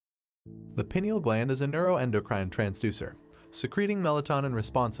The pineal gland is a neuroendocrine transducer, secreting melatonin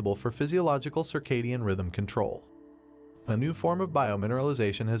responsible for physiological circadian rhythm control. A new form of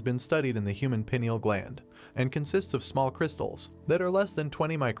bio-mineralization has been studied in the human pineal gland and consists of small crystals that are less than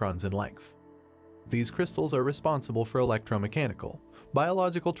 20 microns in length. These crystals are responsible for electromechanical,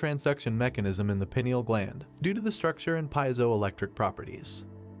 biological transduction mechanism in the pineal gland due to the structure and piezoelectric properties.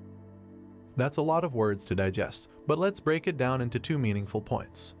 That's a lot of words to digest, but let's break it down into two meaningful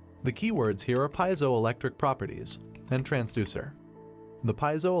points. The key words here are piezoelectric properties and transducer. The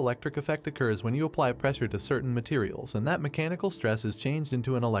piezoelectric effect occurs when you apply pressure to certain materials and that mechanical stress is changed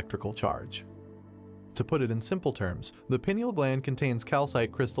into an electrical charge. To put it in simple terms, the pineal gland contains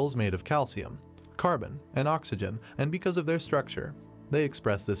calcite crystals made of calcium, carbon, and oxygen, and because of their structure, they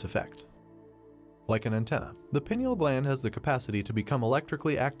express this effect. Like an antenna, the pineal gland has the capacity to become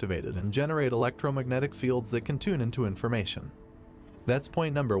electrically activated and generate electromagnetic fields that can tune into information. That's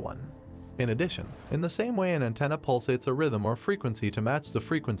point number one. In addition, in the same way an antenna pulsates a rhythm or frequency to match the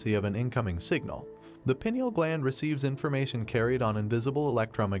frequency of an incoming signal, the pineal gland receives information carried on invisible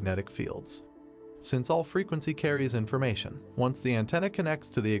electromagnetic fields. Since all frequency carries information, once the antenna connects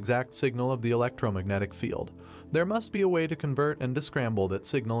to the exact signal of the electromagnetic field, there must be a way to convert and descramble that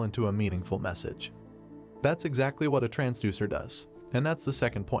signal into a meaningful message. That's exactly what a transducer does, and that's the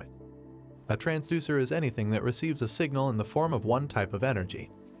second point. A transducer is anything that receives a signal in the form of one type of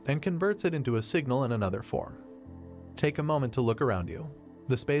energy and converts it into a signal in another form. Take a moment to look around you.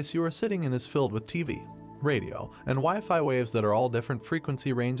 The space you are sitting in is filled with TV, radio, and Wi-Fi waves that are all different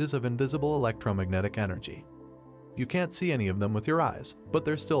frequency ranges of invisible electromagnetic energy. You can't see any of them with your eyes, but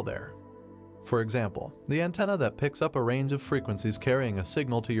they're still there. For example, the antenna that picks up a range of frequencies carrying a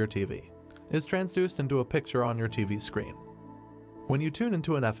signal to your TV is transduced into a picture on your TV screen. When you tune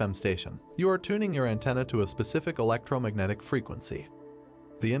into an FM station, you are tuning your antenna to a specific electromagnetic frequency.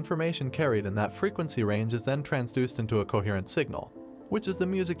 The information carried in that frequency range is then transduced into a coherent signal, which is the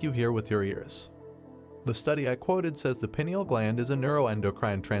music you hear with your ears. The study I quoted says the pineal gland is a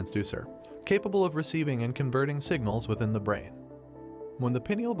neuroendocrine transducer, capable of receiving and converting signals within the brain. When the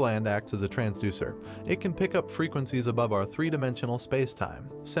pineal gland acts as a transducer, it can pick up frequencies above our three-dimensional space-time,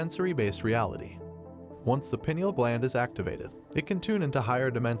 sensory-based reality. Once the pineal gland is activated, it can tune into higher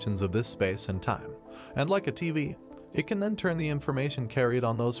dimensions of this space and time, and like a TV, it can then turn the information carried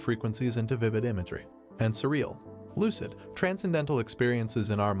on those frequencies into vivid imagery and surreal, lucid, transcendental experiences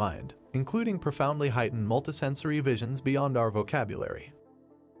in our mind, including profoundly heightened multisensory visions beyond our vocabulary.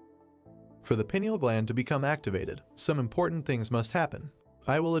 For the pineal gland to become activated, some important things must happen.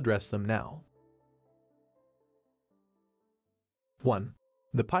 I will address them now. 1.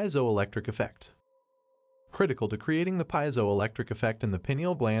 The piezoelectric effect. Critical to creating the piezoelectric effect in the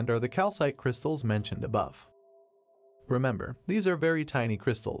pineal gland are the calcite crystals mentioned above. Remember, these are very tiny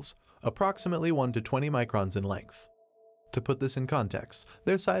crystals, approximately 1 to 20 microns in length. To put this in context,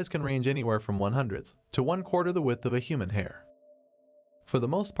 their size can range anywhere from 1/100th to 1/4 the width of a human hair. For the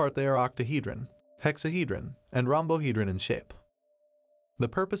most part they are octahedron, hexahedron, and rhombohedron in shape. The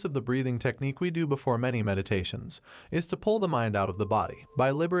purpose of the breathing technique we do before many meditations is to pull the mind out of the body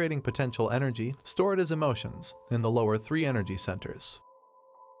by liberating potential energy stored as emotions in the lower 3 energy centers.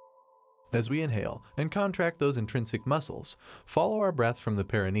 As we inhale and contract those intrinsic muscles, follow our breath from the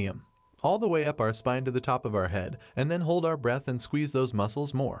perineum all the way up our spine to the top of our head, and then hold our breath and squeeze those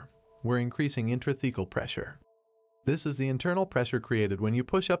muscles more. We're increasing intrathecal pressure. This is the internal pressure created when you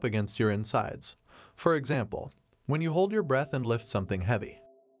push up against your insides. For example, when you hold your breath and lift something heavy.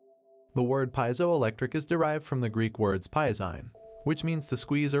 The word piezoelectric is derived from the Greek words piezein, which means to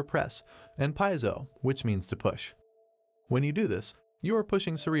squeeze or press, and piezo, which means to push. When you do this, you are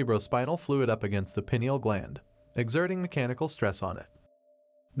pushing cerebrospinal fluid up against the pineal gland, exerting mechanical stress on it.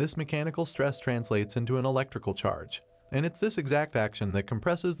 This mechanical stress translates into an electrical charge, and it's this exact action that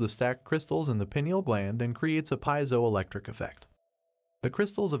compresses the stacked crystals in the pineal gland and creates a piezoelectric effect. The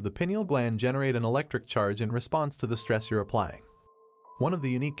crystals of the pineal gland generate an electric charge in response to the stress you're applying. One of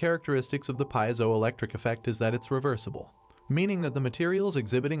the unique characteristics of the piezoelectric effect is that it's reversible, meaning that the materials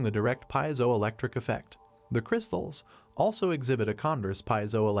exhibiting the direct piezoelectric effect, the crystals, also exhibit a converse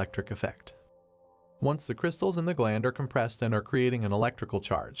piezoelectric effect. Once the crystals in the gland are compressed and are creating an electrical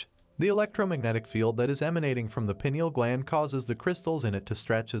charge, the electromagnetic field that is emanating from the pineal gland causes the crystals in it to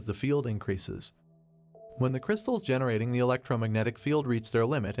stretch as the field increases. When the crystals generating the electromagnetic field reach their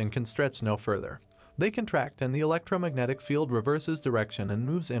limit and can stretch no further, they contract and the electromagnetic field reverses direction and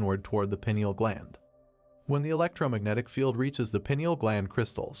moves inward toward the pineal gland. When the electromagnetic field reaches the pineal gland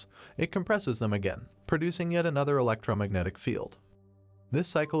crystals, it compresses them again, producing yet another electromagnetic field. This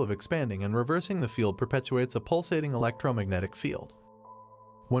cycle of expanding and reversing the field perpetuates a pulsating electromagnetic field.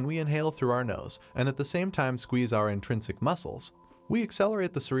 When we inhale through our nose and at the same time squeeze our intrinsic muscles, we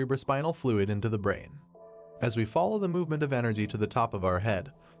accelerate the cerebrospinal fluid into the brain. As we follow the movement of energy to the top of our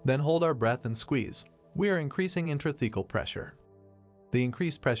head, then hold our breath and squeeze, we are increasing intrathecal pressure. The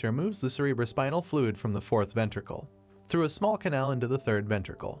increased pressure moves the cerebrospinal fluid from the fourth ventricle, through a small canal into the third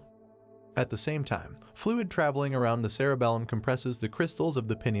ventricle. At the same time, fluid traveling around the cerebellum compresses the crystals of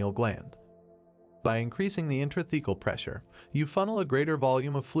the pineal gland. By increasing the intrathecal pressure, you funnel a greater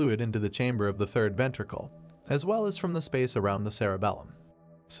volume of fluid into the chamber of the third ventricle, as well as from the space around the cerebellum.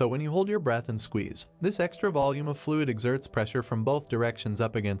 So when you hold your breath and squeeze, this extra volume of fluid exerts pressure from both directions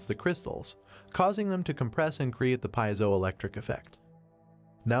up against the crystals, causing them to compress and create the piezoelectric effect.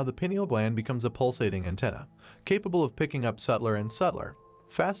 Now the pineal gland becomes a pulsating antenna, capable of picking up subtler and subtler,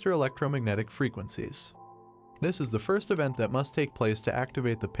 faster electromagnetic frequencies. This is the first event that must take place to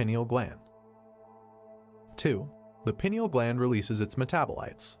activate the pineal gland. 2. The pineal gland releases its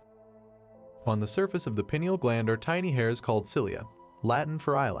metabolites. On the surface of the pineal gland are tiny hairs called cilia, Latin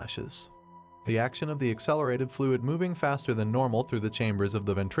for eyelashes. The action of the accelerated fluid moving faster than normal through the chambers of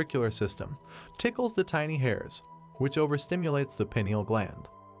the ventricular system tickles the tiny hairs, which overstimulates the pineal gland.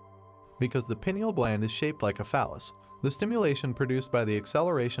 Because the pineal gland is shaped like a phallus, the stimulation produced by the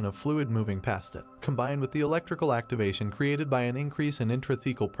acceleration of fluid moving past it, combined with the electrical activation created by an increase in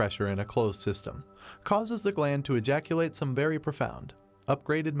intrathecal pressure in a closed system, causes the gland to ejaculate some very profound,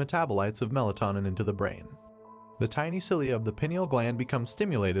 upgraded metabolites of melatonin into the brain. The tiny cilia of the pineal gland become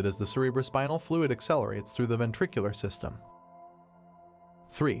stimulated as the cerebrospinal fluid accelerates through the ventricular system.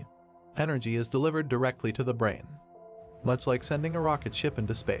 3. Energy is delivered directly to the brain. Much like sending a rocket ship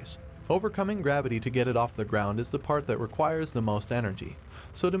into space, overcoming gravity to get it off the ground is the part that requires the most energy,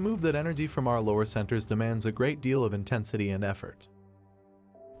 so to move that energy from our lower centers demands a great deal of intensity and effort.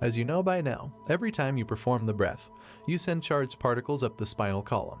 As you know by now, every time you perform the breath, you send charged particles up the spinal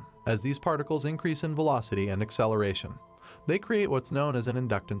column. As these particles increase in velocity and acceleration, they create what's known as an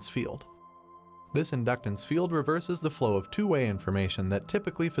inductance field. This inductance field reverses the flow of two-way information that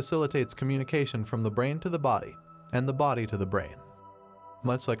typically facilitates communication from the brain to the body, and the body to the brain.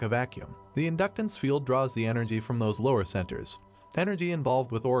 Much like a vacuum, the inductance field draws the energy from those lower centers, energy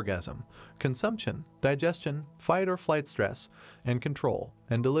involved with orgasm, consumption, digestion, fight or flight stress, and control,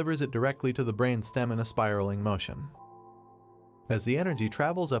 and delivers it directly to the brain stem in a spiraling motion. As the energy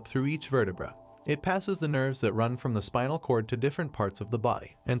travels up through each vertebra, it passes the nerves that run from the spinal cord to different parts of the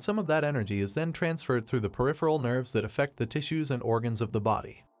body, and some of that energy is then transferred through the peripheral nerves that affect the tissues and organs of the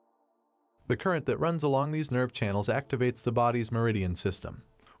body. The current that runs along these nerve channels activates the body's meridian system,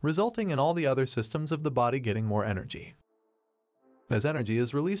 resulting in all the other systems of the body getting more energy. As energy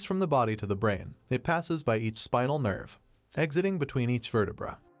is released from the body to the brain, it passes by each spinal nerve, exiting between each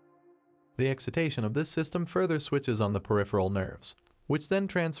vertebra. The excitation of this system further switches on the peripheral nerves, which then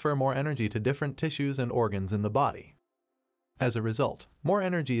transfer more energy to different tissues and organs in the body. As a result, more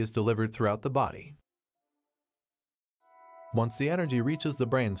energy is delivered throughout the body. Once the energy reaches the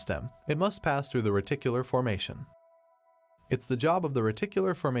brainstem, it must pass through the reticular formation. It's the job of the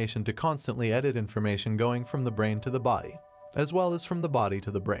reticular formation to constantly edit information going from the brain to the body, as well as from the body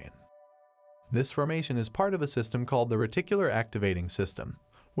to the brain. This formation is part of a system called the reticular activating system,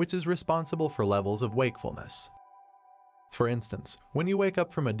 which is responsible for levels of wakefulness. For instance, when you wake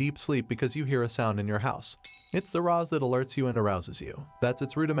up from a deep sleep because you hear a sound in your house, it's the RAS that alerts you and arouses you. That's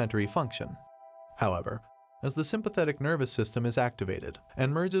its rudimentary function. However, as the sympathetic nervous system is activated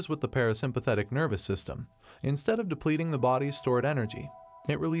and merges with the parasympathetic nervous system, instead of depleting the body's stored energy,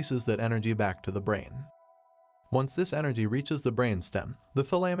 it releases that energy back to the brain. Once this energy reaches the brainstem, the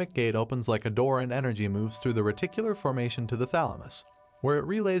thalamic gate opens like a door and energy moves through the reticular formation to the thalamus, where it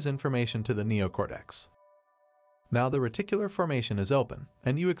relays information to the neocortex. Now the reticular formation is open,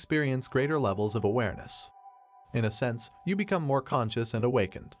 and you experience greater levels of awareness. In a sense, you become more conscious and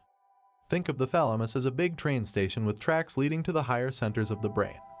awakened. Think of the thalamus as a big train station with tracks leading to the higher centers of the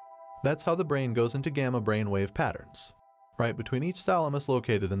brain. That's how the brain goes into gamma brainwave patterns. Right between each thalamus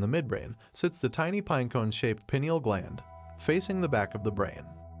located in the midbrain sits the tiny pinecone-shaped pineal gland, facing the back of the brain.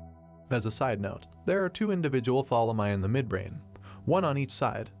 As a side note, there are two individual thalami in the midbrain, one on each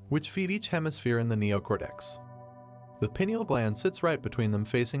side, which feed each hemisphere in the neocortex. The pineal gland sits right between them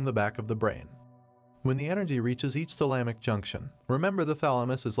facing the back of the brain. When the energy reaches each thalamic junction, remember the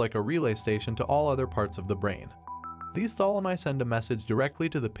thalamus is like a relay station to all other parts of the brain. These thalami send a message directly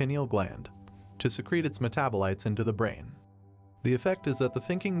to the pineal gland to secrete its metabolites into the brain. The effect is that the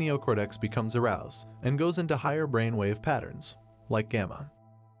thinking neocortex becomes aroused and goes into higher brainwave patterns, like gamma.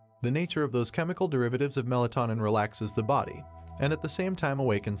 The nature of those chemical derivatives of melatonin relaxes the body and at the same time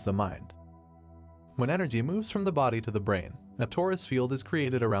awakens the mind. When energy moves from the body to the brain, A torus field is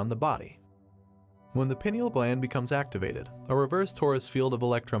created around the body. When the pineal gland becomes activated, a reverse torus field of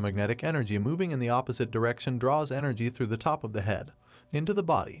electromagnetic energy moving in the opposite direction draws energy through the top of the head, into the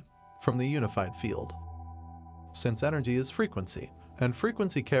body, from the unified field. Since energy is frequency, and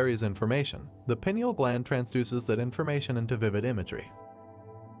frequency carries information, the pineal gland transduces that information into vivid imagery.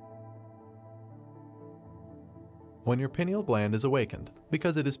 When your pineal gland is awakened,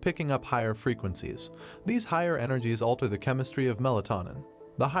 because it is picking up higher frequencies, these higher energies alter the chemistry of melatonin.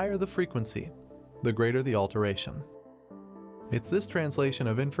 The higher the frequency, the greater the alteration. It's this translation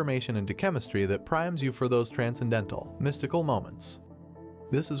of information into chemistry that primes you for those transcendental, mystical moments.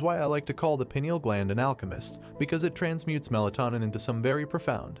 This is why I like to call the pineal gland an alchemist, because it transmutes melatonin into some very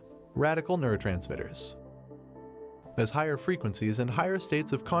profound, radical neurotransmitters. As higher frequencies and higher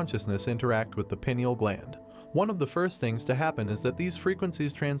states of consciousness interact with the pineal gland, one of the first things to happen is that these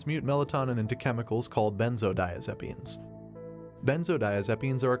frequencies transmute melatonin into chemicals called benzodiazepines.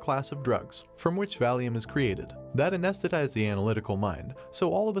 Benzodiazepines are a class of drugs, from which Valium is created, that anesthetize the analytical mind,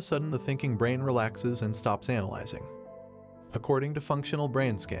 so all of a sudden the thinking brain relaxes and stops analyzing. According to functional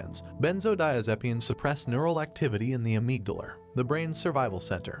brain scans, benzodiazepines suppress neural activity in the amygdala, the brain's survival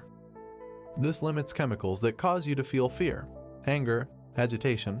center. This limits chemicals that cause you to feel fear, anger,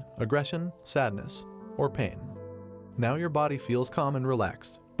 agitation, aggression, sadness, or pain. Now your body feels calm and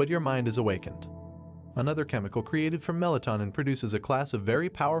relaxed, but your mind is awakened. Another chemical created from melatonin produces a class of very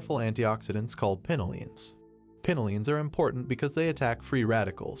powerful antioxidants called pinolines. Pinolines are important because they attack free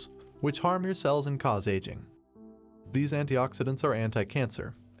radicals, which harm your cells and cause aging. These antioxidants are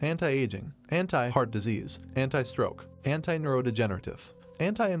anti-cancer, anti-aging, anti-heart disease, anti-stroke, anti-neurodegenerative,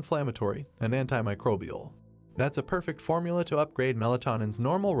 anti-inflammatory, and antimicrobial. That's a perfect formula to upgrade melatonin's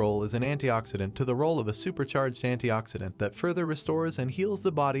normal role as an antioxidant to the role of a supercharged antioxidant that further restores and heals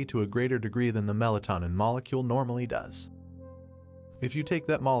the body to a greater degree than the melatonin molecule normally does. If you take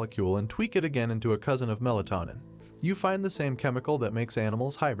that molecule and tweak it again into a cousin of melatonin, you find the same chemical that makes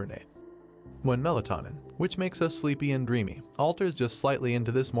animals hibernate. When melatonin, which makes us sleepy and dreamy, alters just slightly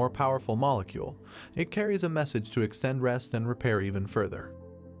into this more powerful molecule, it carries a message to extend rest and repair even further.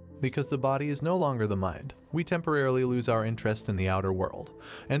 Because the body is no longer the mind, we temporarily lose our interest in the outer world,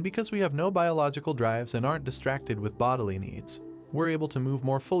 and because we have no biological drives and aren't distracted with bodily needs, we're able to move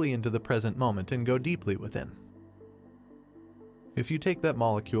more fully into the present moment and go deeply within. If you take that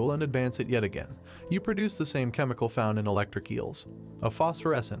molecule and advance it yet again, you produce the same chemical found in electric eels, a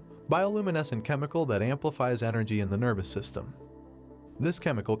phosphorescent, bioluminescent chemical that amplifies energy in the nervous system. This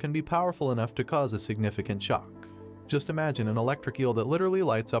chemical can be powerful enough to cause a significant shock. Just imagine an electric eel that literally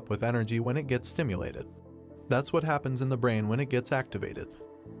lights up with energy when it gets stimulated. That's what happens in the brain when it gets activated.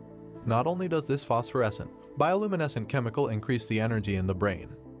 Not only does this phosphorescent, bioluminescent chemical increase the energy in the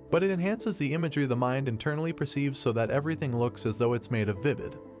brain, but it enhances the imagery the mind internally perceives so that everything looks as though it's made of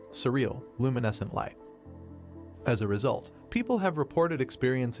vivid, surreal, luminescent light. As a result, people have reported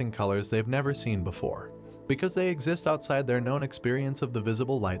experiencing colors they've never seen before, because they exist outside their known experience of the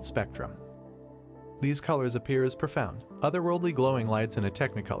visible light spectrum. These colors appear as profound, otherworldly glowing lights in a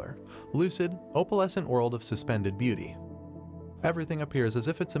technicolor, lucid, opalescent world of suspended beauty. Everything appears as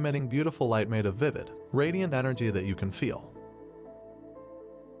if it's emitting beautiful light made of vivid, radiant energy that you can feel.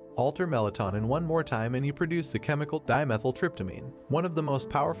 Alter melatonin one more time and you produce the chemical dimethyltryptamine, one of the most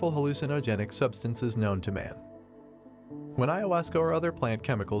powerful hallucinogenic substances known to man. When ayahuasca or other plant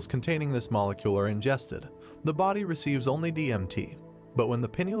chemicals containing this molecule are ingested, the body receives only DMT. But when the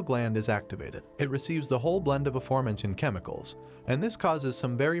pineal gland is activated, it receives the whole blend of aforementioned chemicals, and this causes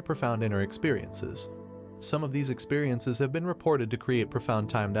some very profound inner experiences. Some of these experiences have been reported to create profound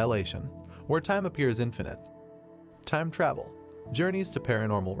time dilation, where time appears infinite. Time travel, journeys to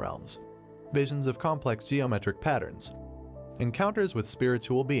paranormal realms, visions of complex geometric patterns, encounters with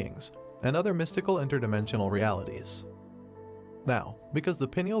spiritual beings, and other mystical interdimensional realities. Now, because the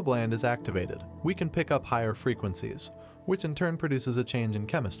pineal gland is activated, we can pick up higher frequencies, which in turn produces a change in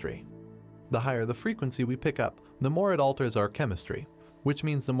chemistry. The higher the frequency we pick up, the more it alters our chemistry, which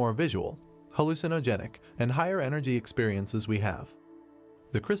means the more visual, hallucinogenic, and higher energy experiences we have.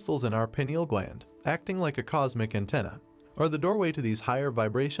 The crystals in our pineal gland, acting like a cosmic antenna, are the doorway to these higher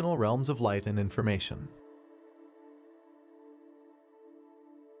vibrational realms of light and information.